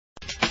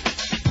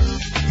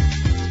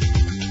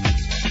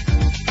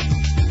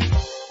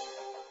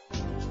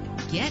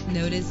Get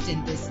noticed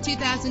in this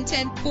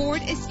 2010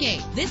 Ford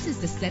Escape. This is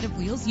the set of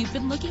wheels you've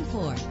been looking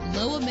for.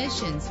 Low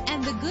emissions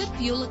and the good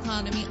fuel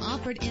economy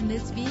offered in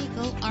this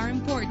vehicle are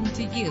important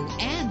to you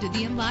and to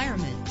the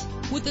environment.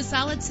 With a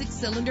solid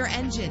 6-cylinder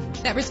engine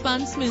that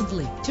responds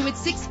smoothly to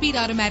its 6-speed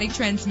automatic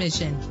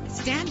transmission.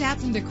 Stand out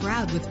from the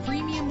crowd with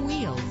premium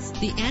wheels.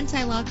 The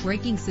anti-lock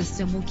braking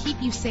system will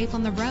keep you safe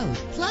on the road.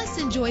 Plus,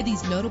 enjoy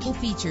these notable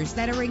features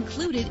that are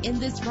included in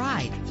this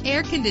ride: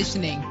 air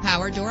conditioning,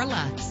 power door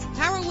locks,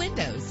 power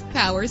windows,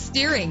 power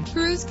steering,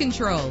 cruise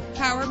control,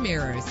 power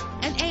mirrors,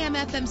 an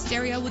AM/FM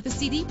stereo with a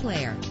CD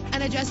player,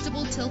 an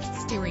adjustable tilt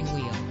steering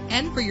wheel.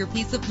 And for your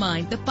peace of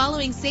mind, the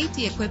following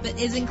safety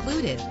equipment is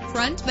included: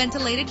 front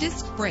ventilated disc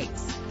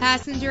brakes,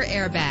 passenger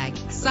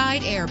airbag,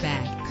 side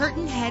airbag,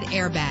 curtain head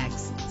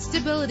airbags,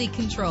 stability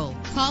control.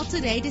 Call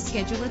today to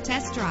schedule a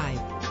test drive.